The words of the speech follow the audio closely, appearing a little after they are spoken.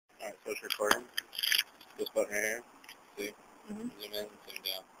push recording. This button right here. See? Mm-hmm. Zoom in, zoom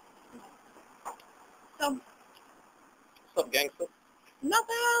down. So, What's up, gangsta? not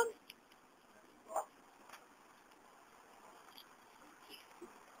bad.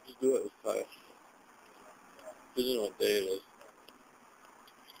 Just do it. It's tight. Who's in what day it is?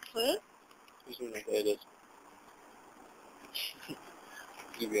 What? Who's in what day it is?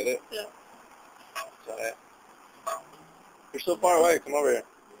 You get it? Yeah. Tight. You're so far away. Come over here.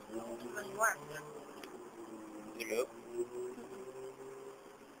 Where you are. You move?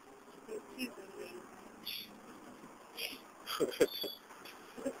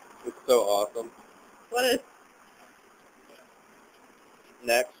 It's so awesome. What is?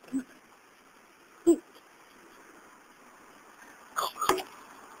 Next.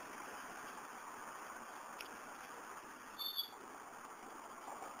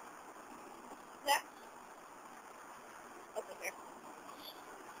 Next. Up there.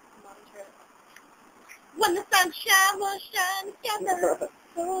 Monitor it. When the sunshine will shine together,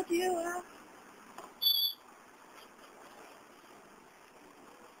 so do I.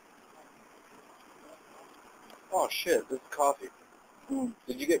 Oh shit, this is coffee. Mm.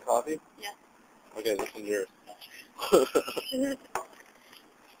 Did you get coffee? Yeah. Okay, this is yours.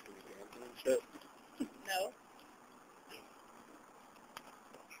 Shit. No.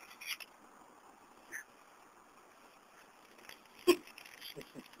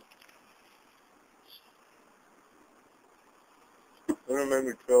 I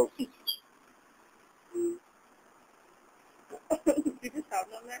remember 12. You just have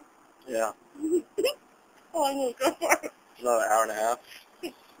them there? Yeah. How long will it go for? Another hour and a half.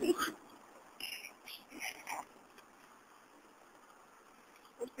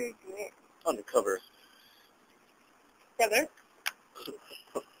 What's your drink? Undercover. Brother?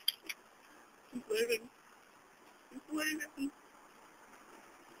 He's leaving. He's leaving.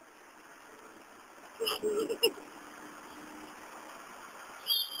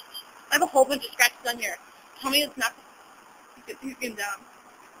 I have a whole bunch of scratches on here. Tell me it's not. He's getting down.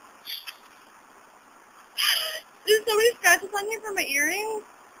 There's so many scratches on here from my earrings.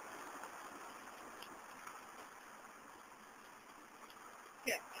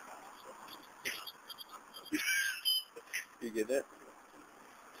 Yeah. You get it?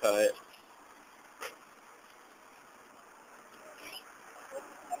 Tight.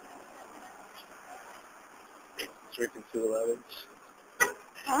 Drinking 211.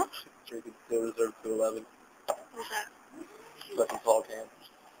 Huh? Drinking Steel Reserve 211. What's that? Fucking tall can.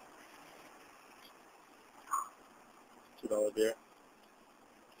 $2 beer.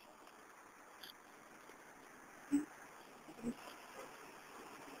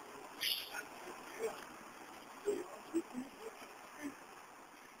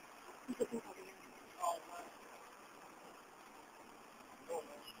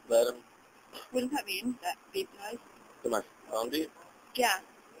 Let him. What does that mean? That beep noise? Is my phone beep? Yeah.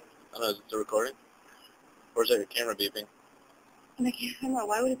 I don't know, is it still recording? Or is that your camera beeping? And I can't remember.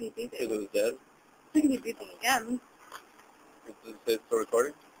 Why would it be Because beeping? it was dead? It's going to be beeping again. Did it say it's still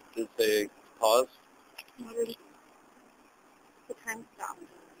recording? Did it say pause? What is the time stop?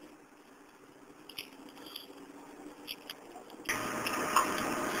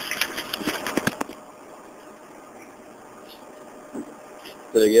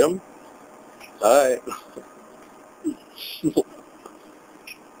 Did I get him? Alright.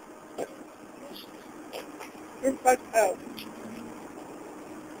 You're fucked up.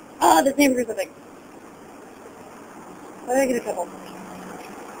 Oh, the same something. Why did I get a couple?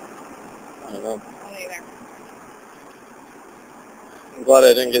 I don't know. I don't either. I'm glad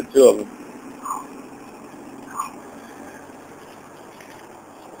I didn't get two of them.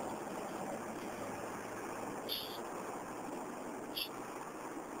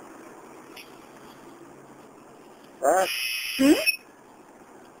 Back. Hmm?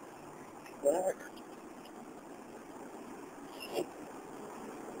 Back.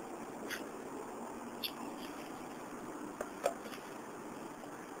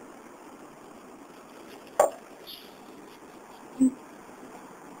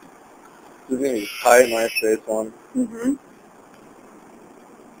 This is going to be tight, nice face one. Mm-hmm.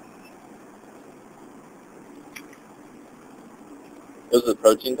 Those are the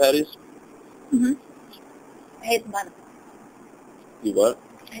protein patties? Mm-hmm. I hate the bun. You what?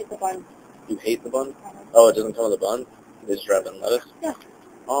 I hate the bun. You hate the bun? Uh-huh. Oh, it doesn't come with a bun? They just wrap it in lettuce? Yeah.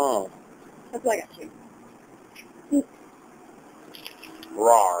 Oh. That's what I got you.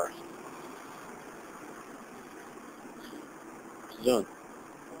 Rawr. What's he doing?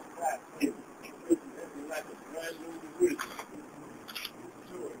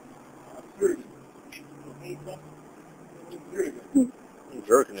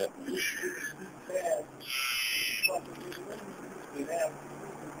 jerking it.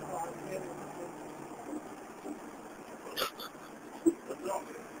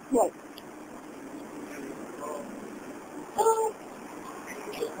 What? I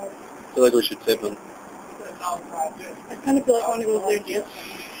feel like we should tip him. I kind of feel like I want to go with their juice.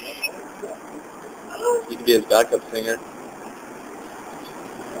 You can be his backup singer.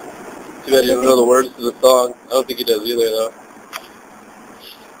 Too bad he doesn't know the words to the song. I don't think he does either, though.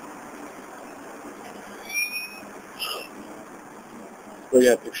 We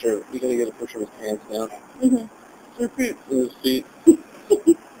gotta get a picture of his pants down. His feet. His feet.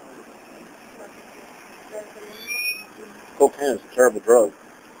 Cocaine is a terrible drug.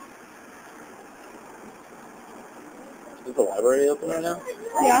 Is the library open right now?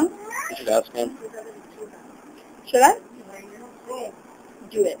 Yeah. You should ask him. Should I?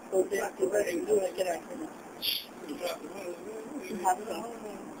 Do it. Go do it. Do it. Get it.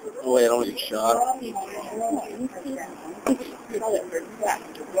 Oh wait, I don't want to get shot.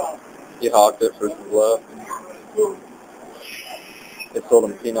 He hawked it for some love. They sold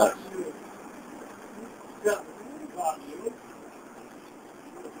him peanuts.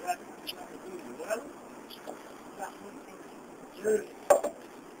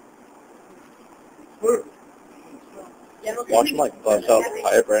 Watch him like bust out the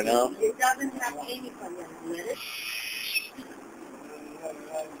pipe right now.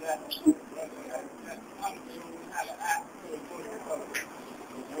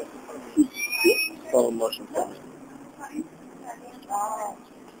 Slow motion for me.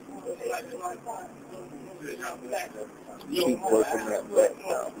 Keep working that butt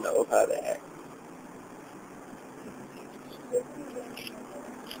now. Know how to act.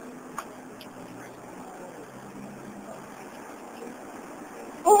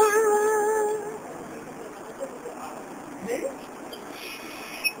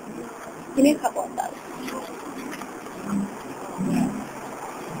 Give me a couple of those.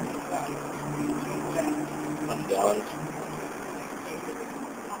 I'm down.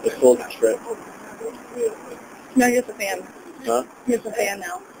 It's full of trick. No, you're just a fan. Huh? You're just a fan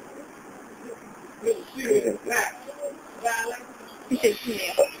now. You should see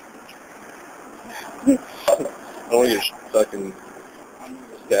me. I don't want to get fucking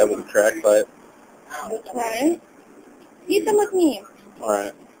stabbed with a crack pipe. Right? Eat them with me.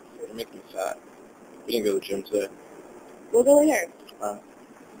 Alright. You're making me fat. We didn't go to the gym today. We'll go later. Alright.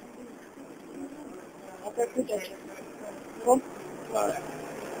 Cool? Alright.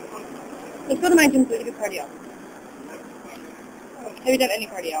 Let's go to my gym so we can do cardio. Have you done any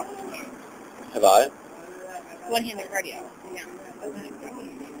cardio? Have I? One-handed cardio. Yeah.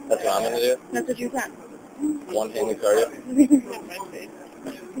 That's what I'm going to do? That's what you said. One-handed cardio?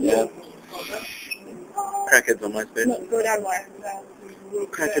 Yeah. Crackheads on MySpace. No, go down more.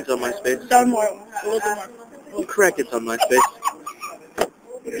 Crackheads on MySpace. Down more. A little bit more. Crackheads on MySpace.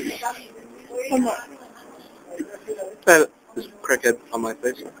 One more. This crackhead on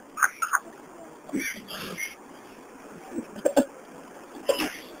MySpace.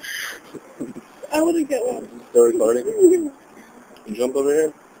 I want to get one. Still recording? You jump over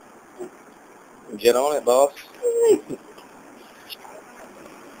here? Get on it, boss.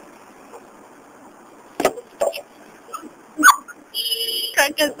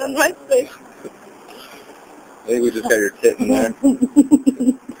 Crackheads on my face. I think we just got your tit in there.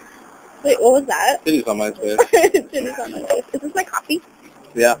 Wait, what was that? Titties on MySpace. Titties on my face. Is this my coffee?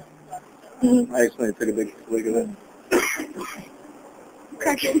 Yeah. Mm-hmm. I accidentally took a big swig of it.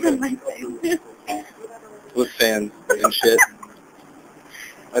 Crackheads on my face. With fans and shit.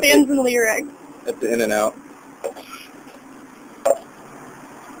 Fans and lyrics. At the In and Out.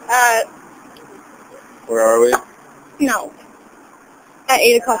 Where are we? No. At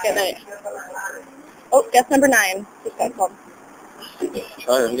 8 o'clock at night. Oh, guess number 9. This guy's called.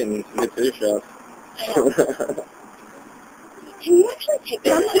 Try, I'm getting some good titty shots. Can you actually take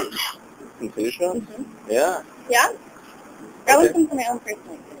some? Some titty shots? Mm-hmm. Yeah. Yeah? I want some for my own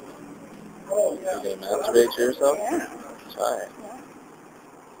personal. You're gonna masturbate to yourself? Yeah. Try it. Yeah.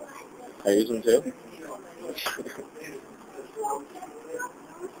 I use them too?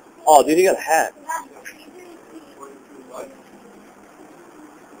 Oh, dude, you got a hat. Try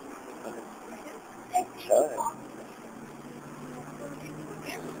it.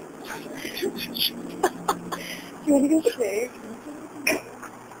 You want to go shake?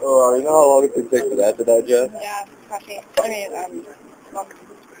 Oh, you know how long it could take for that to digest? Yeah, coffee. I mean, milk.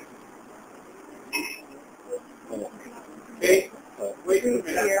 Hey, Wait.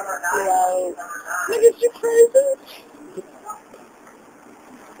 Here, low. Look at your present.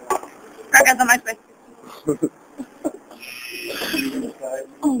 Crackheads on my face.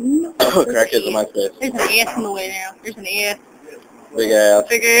 Crackhead's in my face. There's an ass in the way now. There's an ass. Big ass.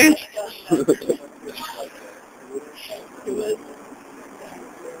 Big ass.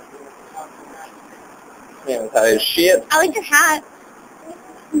 Man, that's how his shit. I like your hat.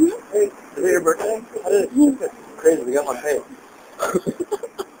 Hey, is it your birthday? It's crazy, we got my face.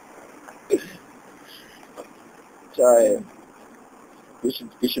 Sorry.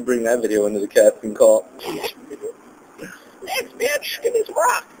 We should bring that video into the casting call. Next bitch, give me some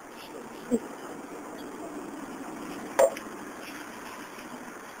rock.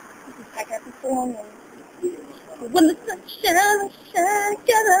 When the sun shines, shine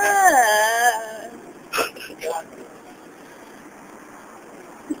together.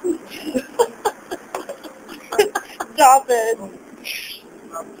 Stop it.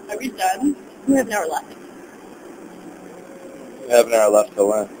 Are we done? We have an hour left. We have an hour left to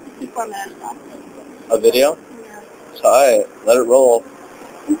when? 4 minutes left. A video? Yeah. Alright, let it roll.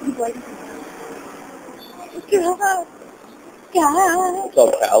 Let's get high. Guys. What's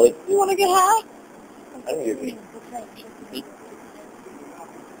up, Callie? You want to get high? I don't get me.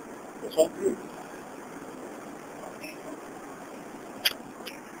 This one?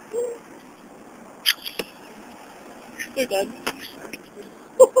 They're good.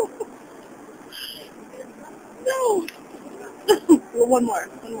 No. Well, one more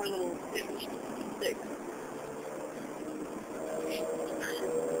little stick.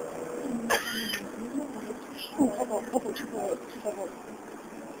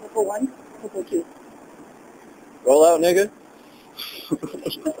 Couple one, couple two. Roll out, nigga.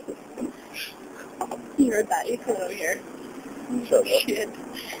 You heard that? You come over here. Shut up. Shit.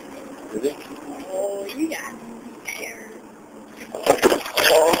 Is it? Oh, you got hair.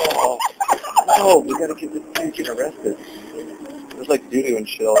 Oh, no, we gotta get this dude get arrested. There's like doo-doo and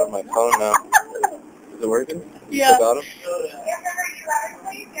shit all over my phone now. Is it working? Yeah. Got him?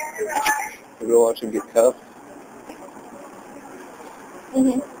 We go watch him get cuffed.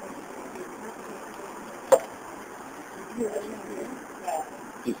 Mhm.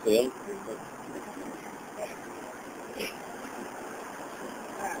 You see him?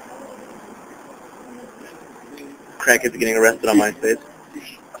 Crackhead's getting arrested on MySpace.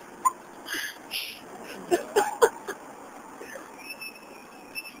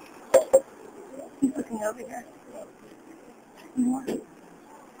 He's looking over here. More.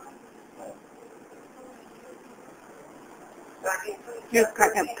 Here's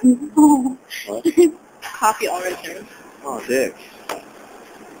Crackhead. Oh. What? Coffee already served. Oh, dick.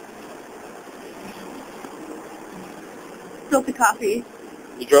 Filthy coffee.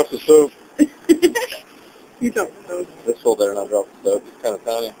 You dropped the soap. You don't know. This fool better not drop the soap. It's kind of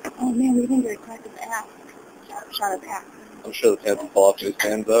tiny. Oh man, we didn't get a crack of the ass. Shot of the ass. I'm sure the pants will fall off when he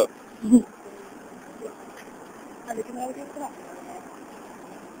stands up. Are we gonna get that?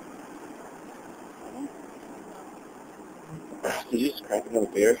 Did you just crack another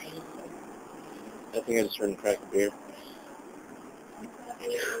beer? I think I just heard him crack a beer.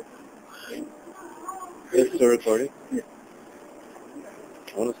 Is it still recording? Yeah.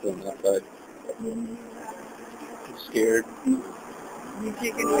 I want to sit on that side. I'm scared. You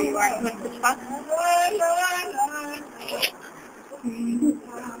taking where you are? You want to switch spots? Hilarious.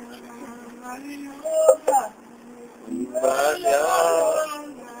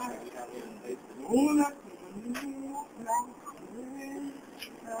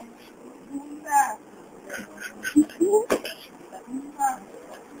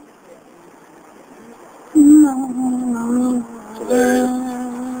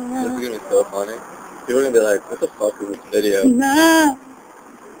 This is gonna be so funny. People are gonna be like, what the fuck is this video? Nah.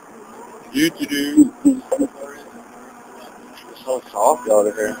 You-to-do. It's so soft out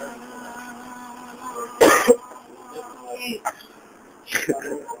of here. See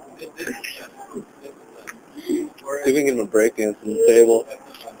if we can get him a break dance on the table.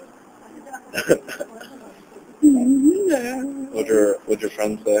 What'd your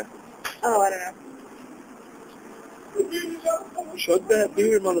friend say? Oh, I don't know. Chug that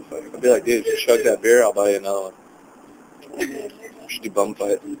beer, motherfucker. I'd be like, dude, if you chug that beer, I'll buy you another one. We should do bum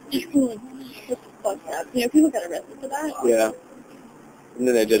fights. What the fuck that? You know, people got arrested for that. Yeah. And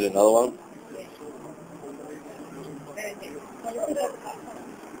then they did another one.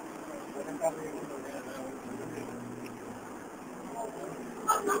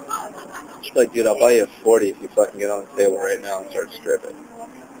 She's like, dude, I'll buy you a 40 if you fucking get on the table right now and start stripping.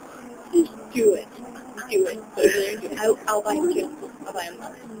 Just do it. Do it. I'll buy him two. I'll buy him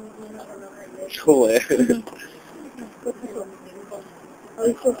one. Go away. At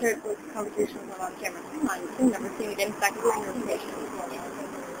least we'll start with conversations on camera. Come on, you'll never see me getting back to your information.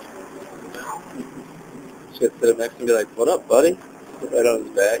 She'd sit up next and be like, what up, buddy? Right on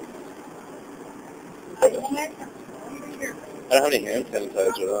his back. I don't have any hand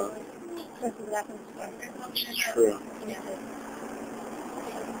sanitizer though. It's true.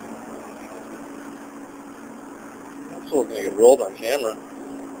 I'm still gonna get rolled on camera.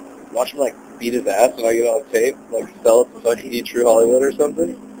 Watch him like beat his ass and I get on tape, like sell it to fucking True Hollywood or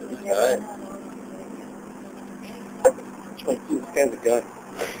something. Alright. Like, dude, this guy's a gun.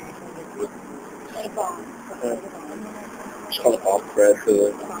 Just call it bomb thread for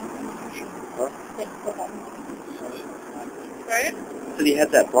the... Huh? Right? Said he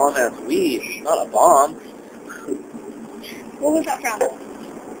had that bomb-ass weed, not a bomb. What was that from?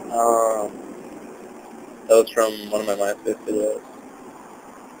 That was from one of my MySpace videos.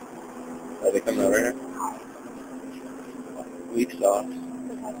 Are they coming over here? Weed socks.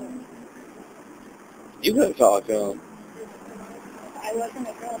 You could talk to him. I wasn't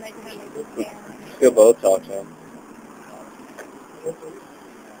a girl and I didn't have my boot camp. You'll both talk to him.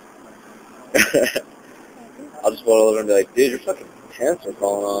 I'll just roll over and be like, dude, your fucking pants are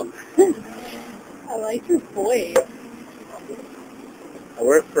falling off. I like your voice. I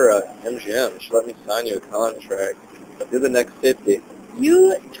work for MGM. She let me sign you a contract. Do the next 50.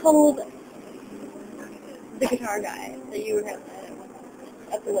 You told the guitar guy that you were going to let him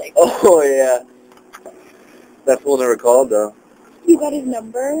at the lake. Oh, yeah. That fool never called, though. You got his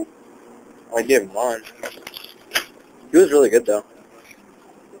number? I gave him mine. He was really good, though.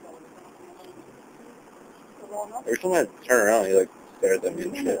 Every time I turn around, he, like, stares at me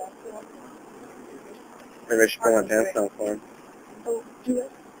and shit. Maybe I should pull my pants down for him. Oh, do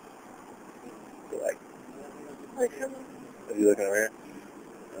it. Like, Like, are you looking over here?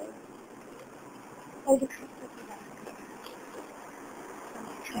 oh, the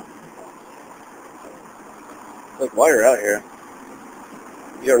Like, while you're out here,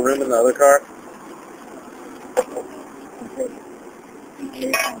 you got room in the other car? Where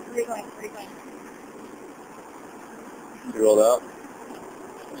are you going? You rolled out?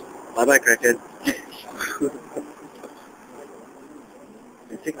 Bye-bye, Crackhead.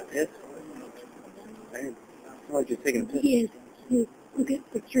 You're taking a piss? Man, it's not like you're taking a piss. He is. Look at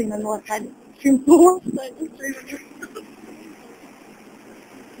the stream on the left side. Stream on the left side.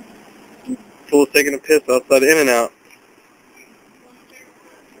 Fool's taking a piss outside In-N-Out.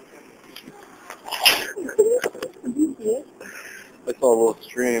 I saw a little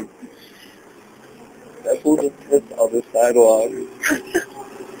stream. That fool just pissed on the sidewalk.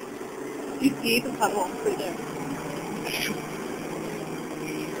 You see the puddle right there.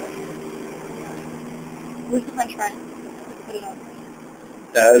 Where's the french fry? Put it on.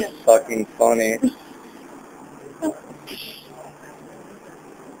 That is fucking funny.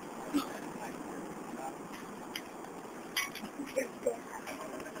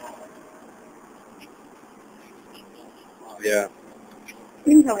 Yeah.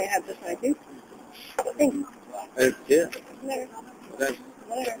 You can tell me I have this one, too. Thanks. Yeah. Later. Then,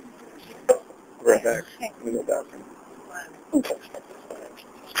 Later. right back. Okay. Let me go bathroom.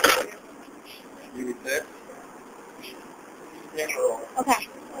 You get there? Okay.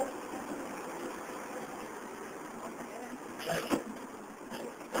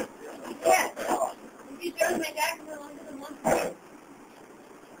 Yeah. If you showed my dad for longer than 1 second.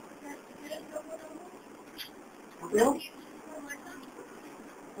 Hello?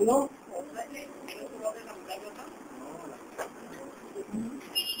 Hello?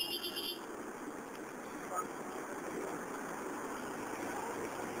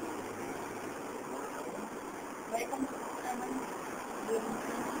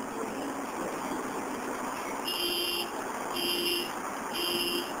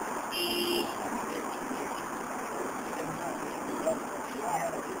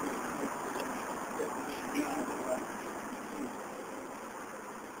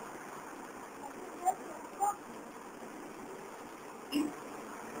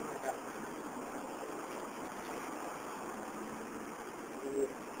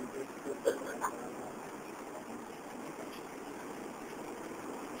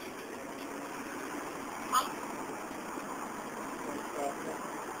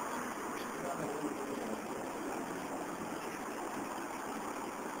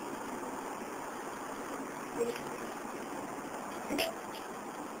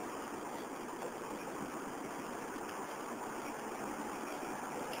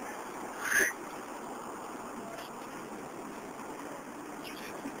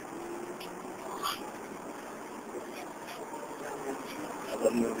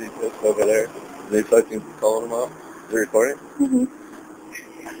 Over there. They fucking calling them out. They're recording? Mm-hmm.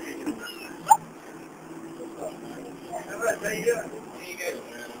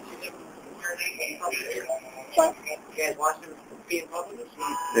 What? You guys watching?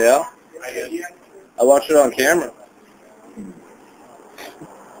 Yeah? I watched it on camera.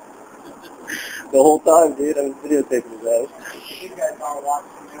 The whole time, dude. I was videotaping his ass.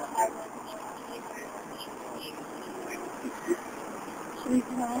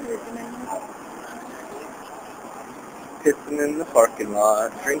 Pissing in the parking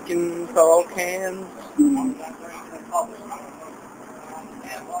lot, drinking tall cans.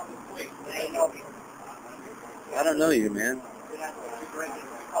 I don't know you, man.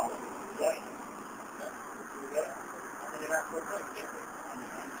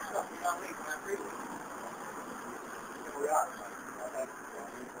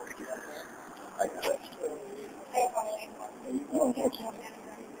 I got it.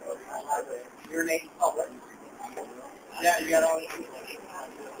 Your name's public. Yeah, you got all the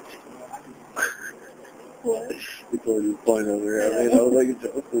people are just pointing over here. I mean, I was like a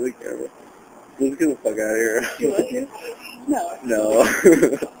joke to the camera. Let's get the fuck out of here. You want to? No. No.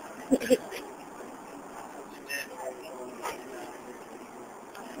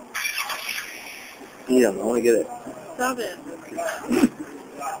 Yeah, I want to get it. Stop it.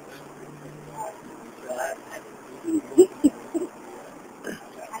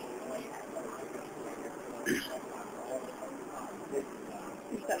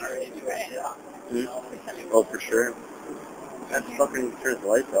 Oh, for sure. That's fucking turns the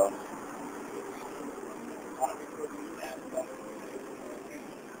lights off.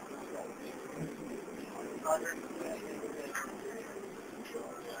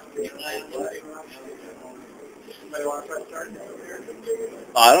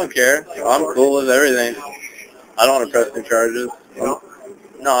 I don't care. I'm cool with everything. I don't want to press any charges. No,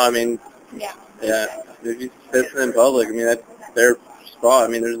 I mean, yeah. If you piss in public, I mean, that's their spot. I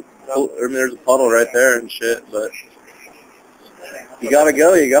mean, there's a puddle right there and shit, but you gotta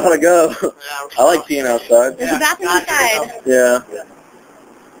go. I like peeing outside. There's a bathroom outside. Yeah.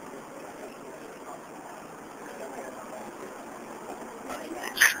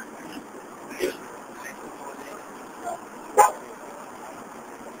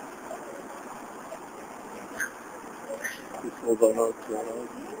 People don't know what's going on.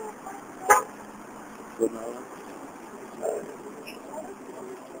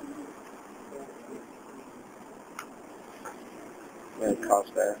 Yeah, cops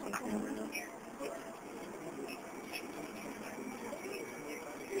fast on camera now.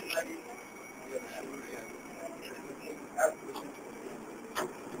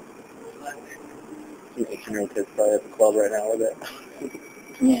 Some 18-year-old kid's probably at the club right now with it.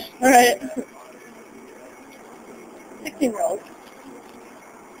 Yeah, alright. 16-year-old.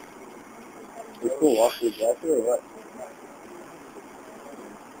 You cool walk through the drive-thru or what?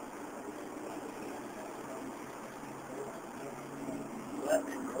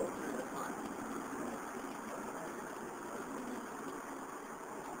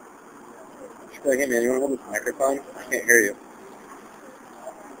 She's like, hey man, you want to hold this microphone? I can't hear you.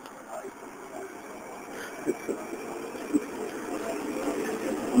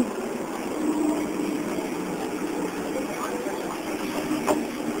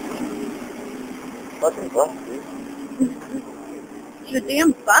 Fucking butt, dude. It's a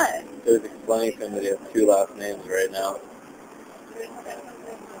damn butt. He was explaining to him that he has 2 last names right now.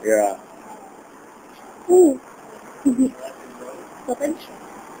 Yeah. Ooh. Slippage?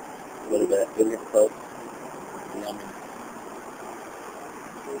 A little bit. Getting it close. Yummy.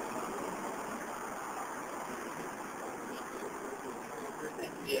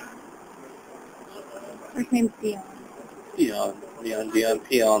 Her name's Dion. Dion,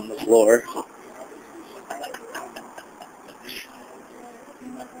 pee on the floor.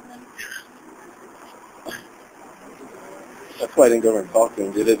 That's why I didn't go over and talk to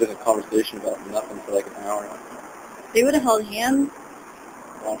him, dude. It had been a conversation about nothing for like an hour. They would have held hands.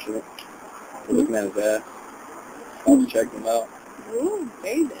 Watching it. We're looking at his ass. I'll check him out. Ooh,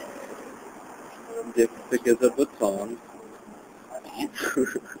 baby. Dick thick as a baton.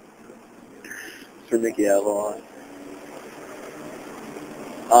 For Mickey Avalon.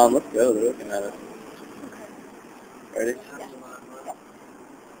 Let's go. They're looking at us. Ready? Yeah.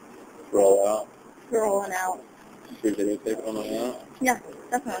 Roll out. We're rolling out. Should we videotape it on the way out? Yeah,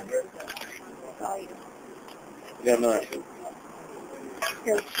 that's fine. All you. We got another.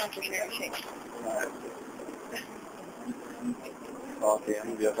 Here, let's shake, shake. Okay, I'm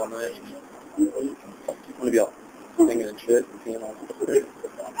gonna be up all night. I'm gonna be all singing and shit and peeing on it.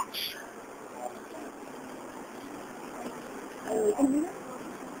 Are you leaving here?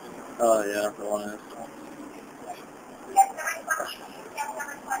 Oh yeah, the one is.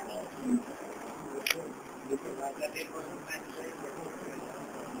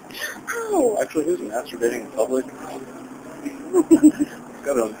 Ow! Actually, who's masturbating in public?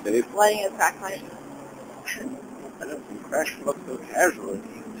 Got it on tape. Lighting a crack pipe. I don't see crack smoke so casually.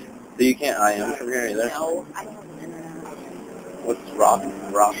 So you can't IM from here either? No, I don't have an internet. What's Rocket?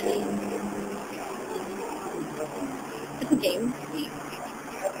 It's a game.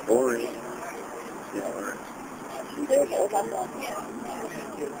 Boring. Yeah, alright. There we go, that's all.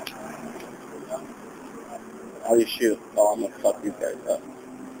 How do you shoot? Oh, I'm gonna fuck these guys up.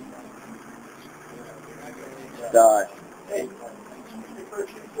 Die. Hey.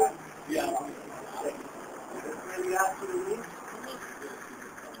 Yeah.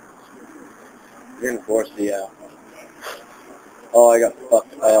 You're gonna force the Oh, I got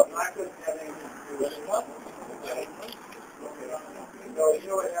fucked up. So you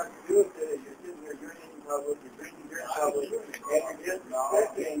know what you have to do is that you're sitting there drinking in public, you're drinking beer in public, and you're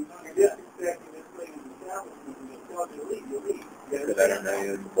just expecting this thing to establishment and just tell you to leave, you leave. Because I don't know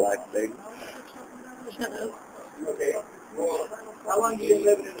you, it's a black thing. Shut up. Okay. Well, how long have you been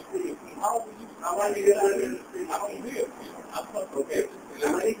living in the city? How long have you been living in the city? Okay. Now,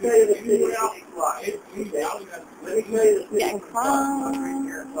 let me tell you the city is life. Okay? Let me tell you the city Getting is life. You drink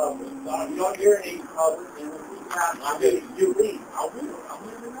beer in public. You don't urinate in public, and you leave.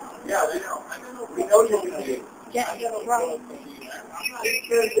 Yeah, we know. We know you're going to leave. Getting drunk.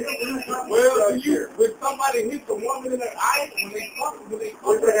 Well, when somebody hits a woman in the eye, when they fuck,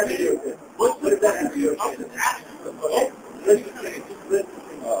 what does that have to do with it? What does that have to do with it? I'm just asking. Listen.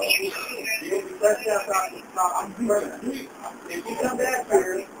 If you come back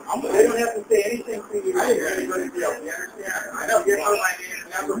here, they don't have to say anything to you. I know. You're my name.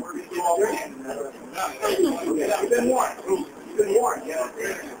 Never work with you. You've been warned. You've been warned. You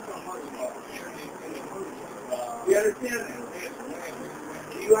understand? You understand that?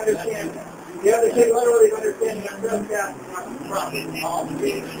 You understand that? The other kid literally understands that trespass is not the problem.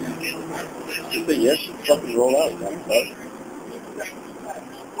 But yes, fucking roll out, man.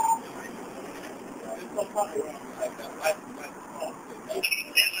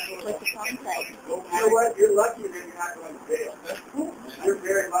 Like the song said. You know what? You're lucky that you're not going to jail. You're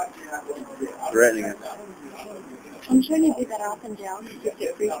very lucky you're not going to jail. Threatening it. I'm sure you'd be better off in jail. You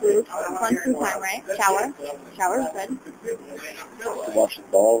get free food, fun through time, right? Shower. Shower's good. To watch the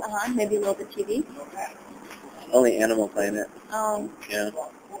ball. Maybe a little bit TV. Only Animal Planet. Yeah.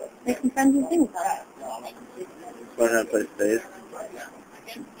 Make some friends and things though. Learn how to play spades.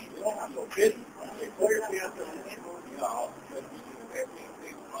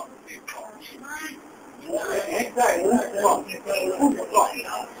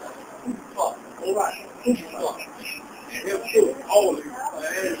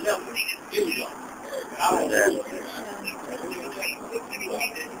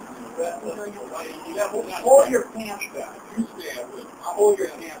 Hold your pants down. You stand with me. I hold your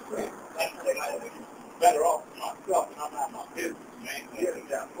pants down. Better off for myself, and I'm not my business, man. Get it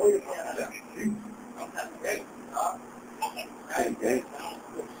down. Hold your pants down. I'm not ready. Okay.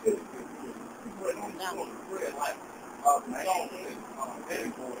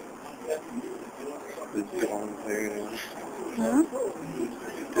 This long thing. Huh?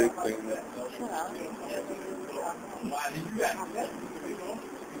 Big thing. Shut up.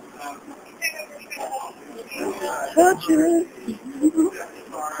 Touch it.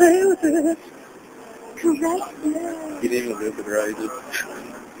 Play with it. Correct. He didn't even look at her.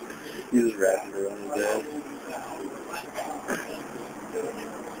 He just rapping her on his ass.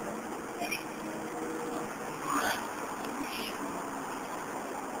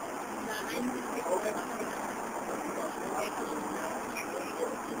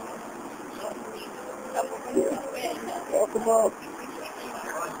 Welcome up.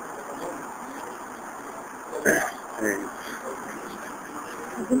 Hey.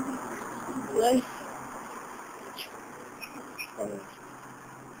 What?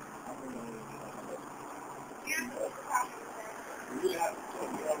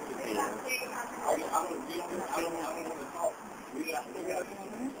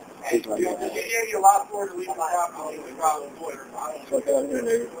 He gave you a lot more to leave the property than the problem was.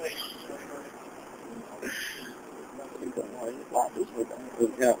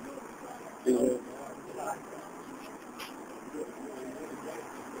 Yeah.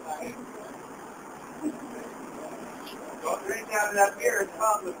 Don't drink out of that beer in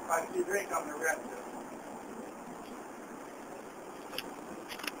public like you drink on the rest of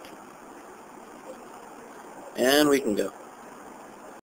it. And we can go.